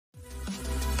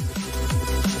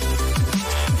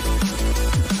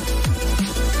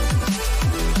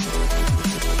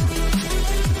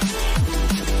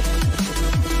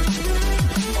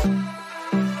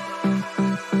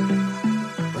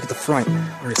front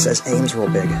where it says Ames real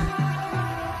big.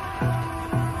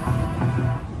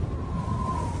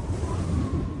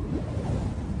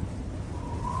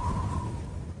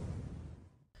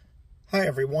 Hi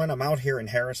everyone, I'm out here in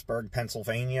Harrisburg,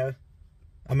 Pennsylvania.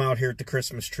 I'm out here at the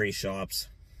Christmas tree shops.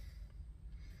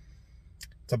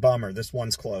 It's a bummer, this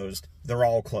one's closed. They're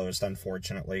all closed,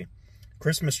 unfortunately.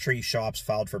 Christmas tree shops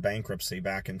filed for bankruptcy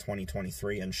back in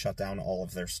 2023 and shut down all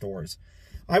of their stores.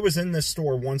 I was in this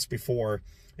store once before,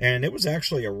 and it was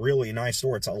actually a really nice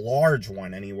store. It's a large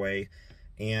one anyway,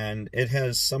 and it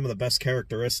has some of the best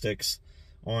characteristics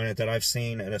on it that I've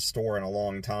seen at a store in a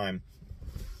long time.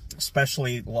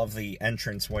 Especially love the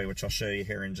entranceway, which I'll show you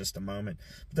here in just a moment.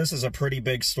 But this is a pretty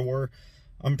big store.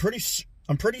 I'm pretty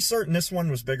certain this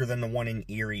one was bigger than the one in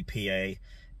Erie, PA.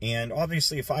 And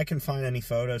obviously, if I can find any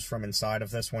photos from inside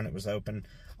of this when it was open,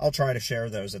 I'll try to share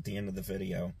those at the end of the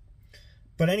video.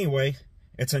 But anyway,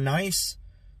 it's a nice,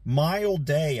 mild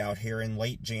day out here in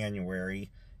late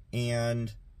January,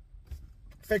 and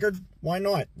figured, why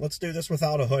not? Let's do this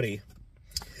without a hoodie.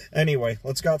 Anyway,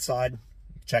 let's go outside,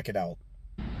 check it out.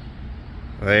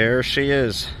 There she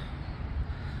is.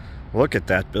 Look at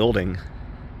that building.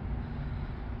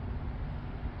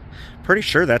 Pretty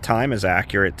sure that time is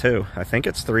accurate too. I think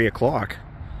it's 3 o'clock.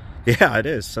 Yeah, it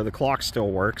is. So the clock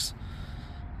still works.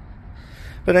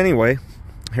 But anyway,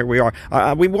 here we are.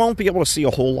 We won't be able to see a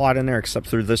whole lot in there except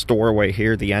through this doorway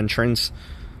here, the entrance.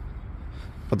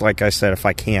 But like I said, if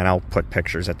I can, I'll put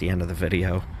pictures at the end of the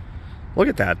video. Look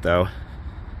at that though.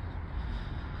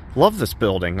 Love this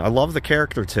building. I love the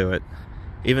character to it.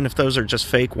 Even if those are just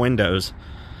fake windows.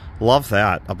 Love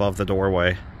that above the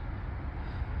doorway.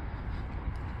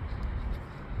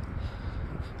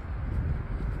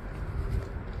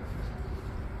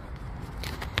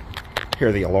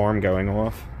 Hear the alarm going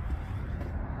off.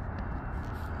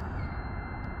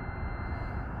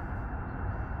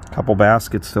 Couple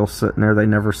baskets still sitting there they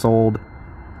never sold.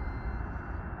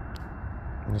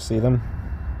 You see them?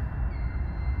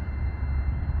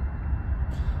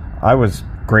 I was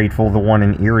grateful the one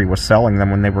in Erie was selling them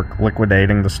when they were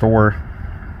liquidating the store.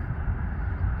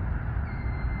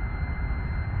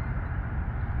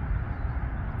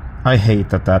 I hate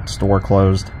that that store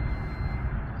closed.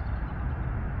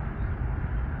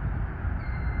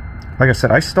 Like I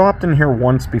said, I stopped in here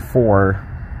once before.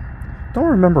 Don't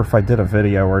remember if I did a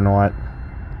video or not.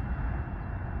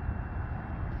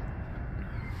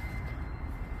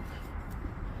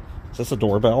 Is this a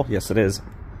doorbell? Yes, it is.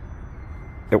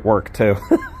 It worked too.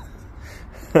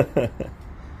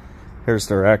 Here's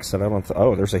their exit.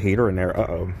 Oh, there's a heater in there.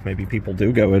 Uh-oh. Maybe people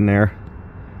do go in there.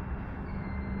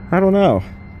 I don't know.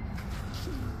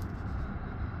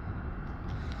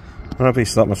 That'd be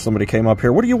something if somebody came up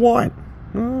here. What do you want?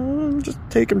 I'm just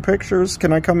taking pictures.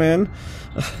 Can I come in?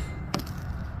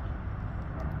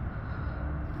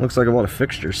 Looks like a lot of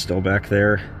fixtures still back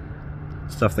there.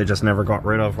 Stuff they just never got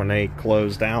rid of when they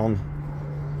closed down.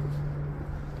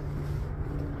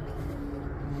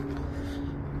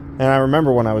 And I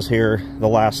remember when I was here the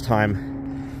last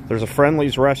time, there's a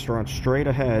Friendly's restaurant straight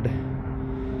ahead.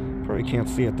 Probably can't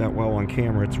see it that well on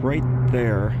camera. It's right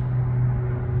there.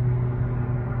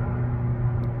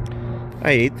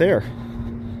 I ate there.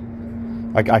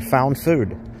 I found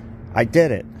food. I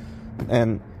did it.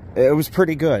 And it was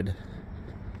pretty good.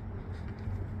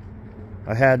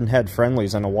 I hadn't had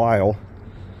Friendly's in a while.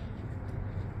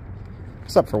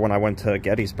 Except for when I went to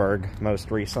Gettysburg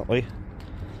most recently.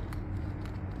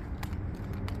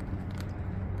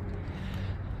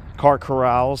 Car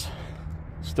corrals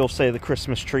still say the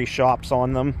Christmas tree shops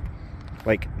on them,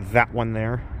 like that one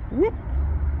there. Whoop.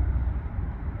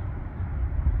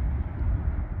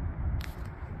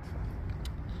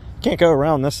 Can't go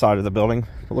around this side of the building,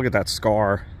 but look at that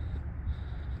scar.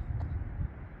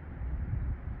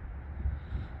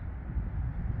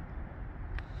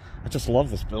 I just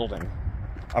love this building.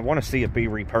 I want to see it be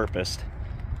repurposed.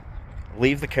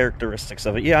 Leave the characteristics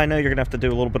of it. Yeah, I know you're going to have to do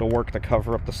a little bit of work to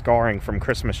cover up the scarring from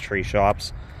Christmas tree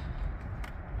shops.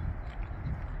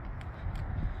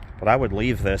 But I would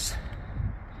leave this.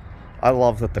 I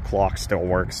love that the clock still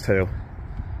works too.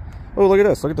 Oh, look at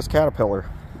this. Look at this caterpillar.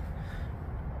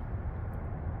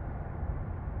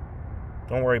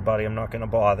 Don't worry, buddy. I'm not going to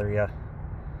bother you.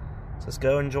 Just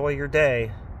go enjoy your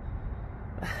day.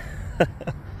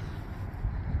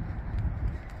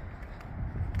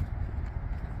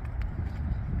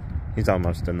 He's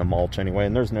almost in the mulch anyway,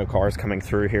 and there's no cars coming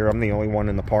through here. I'm the only one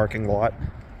in the parking lot.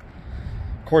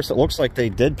 Of course, it looks like they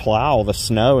did plow the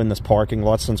snow in this parking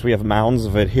lot since we have mounds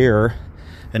of it here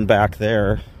and back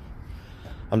there.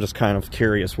 I'm just kind of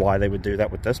curious why they would do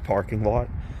that with this parking lot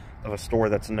of a store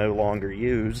that's no longer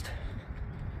used.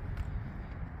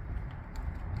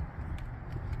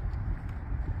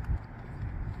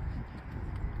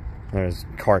 There's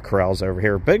car corrals over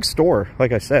here. Big store.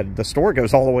 Like I said, the store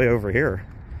goes all the way over here.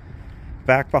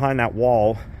 Back behind that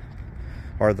wall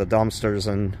are the dumpsters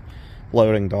and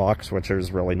loading docks, which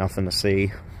there's really nothing to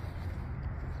see.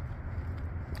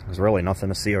 There's really nothing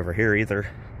to see over here either.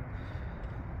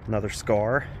 Another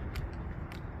scar.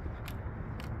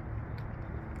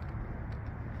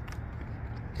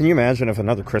 Can you imagine if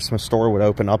another Christmas store would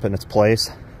open up in its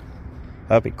place?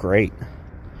 That'd be great.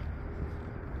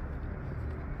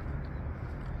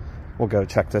 We'll go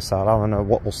check this out. I don't know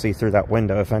what we'll see through that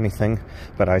window, if anything,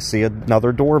 but I see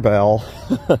another doorbell.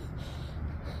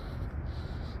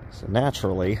 So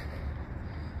naturally,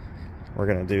 we're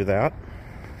going to do that.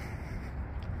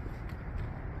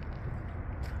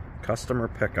 Customer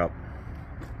pickup.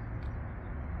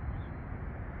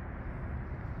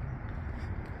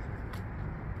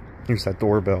 Here's that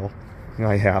doorbell.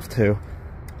 I have to.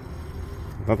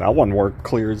 Well, that one worked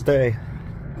clear as day.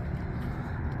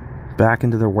 Back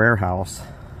into their warehouse.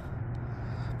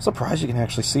 I'm surprised you can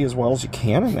actually see as well as you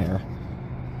can in there.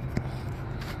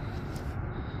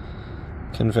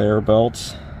 Conveyor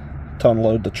belts to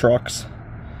unload the trucks.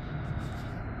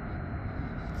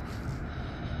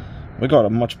 We got a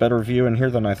much better view in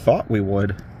here than I thought we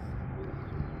would.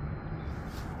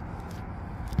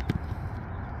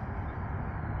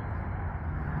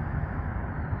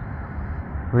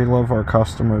 We love our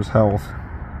customers' health.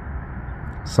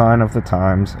 Sign of the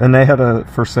times. And they had a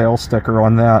for sale sticker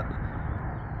on that.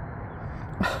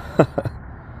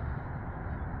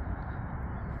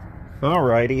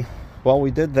 Alrighty. Well,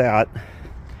 we did that.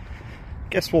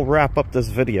 Guess we'll wrap up this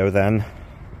video then.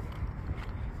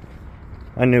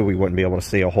 I knew we wouldn't be able to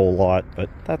see a whole lot, but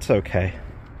that's okay.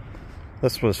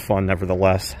 This was fun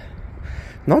nevertheless.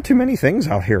 Not too many things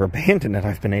out here abandoned that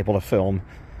I've been able to film.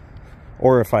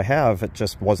 Or if I have, it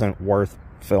just wasn't worth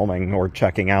filming or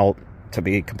checking out, to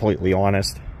be completely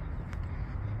honest.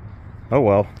 Oh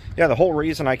well. Yeah, the whole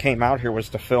reason I came out here was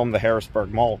to film the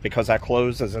Harrisburg Mall, because that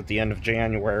closes at the end of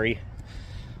January.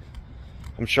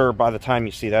 I'm sure by the time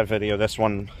you see that video, this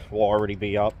one will already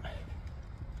be up.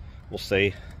 We'll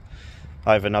see.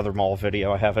 I have another mall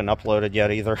video I haven't uploaded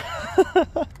yet either.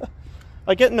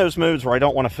 I get in those moods where I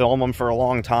don't want to film them for a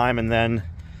long time, and then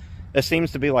it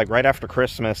seems to be like right after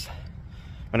Christmas,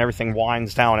 when everything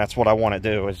winds down, that's what I want to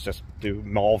do, is just do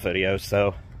mall videos.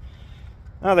 So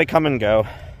they come and go.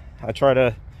 I try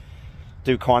to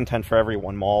do content for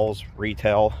everyone: malls,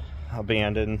 retail,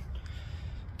 abandoned,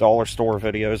 dollar store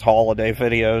videos, holiday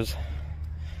videos.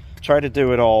 Try to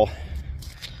do it all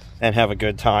and have a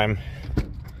good time.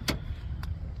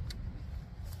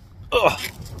 Ugh.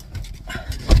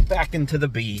 Back into the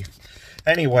bee.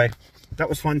 Anyway, that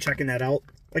was fun checking that out.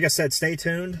 Like I said, stay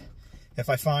tuned. If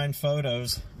I find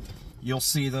photos, you'll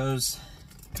see those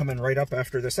coming right up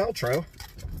after this outro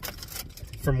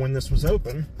from when this was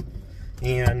open,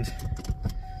 and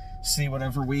see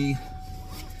whatever we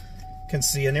can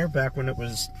see in there back when it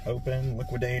was open,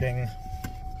 liquidating,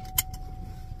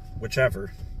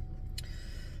 whichever.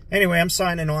 Anyway, I'm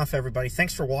signing off, everybody.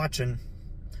 Thanks for watching.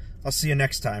 I'll see you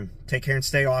next time. Take care and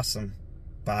stay awesome.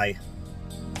 Bye.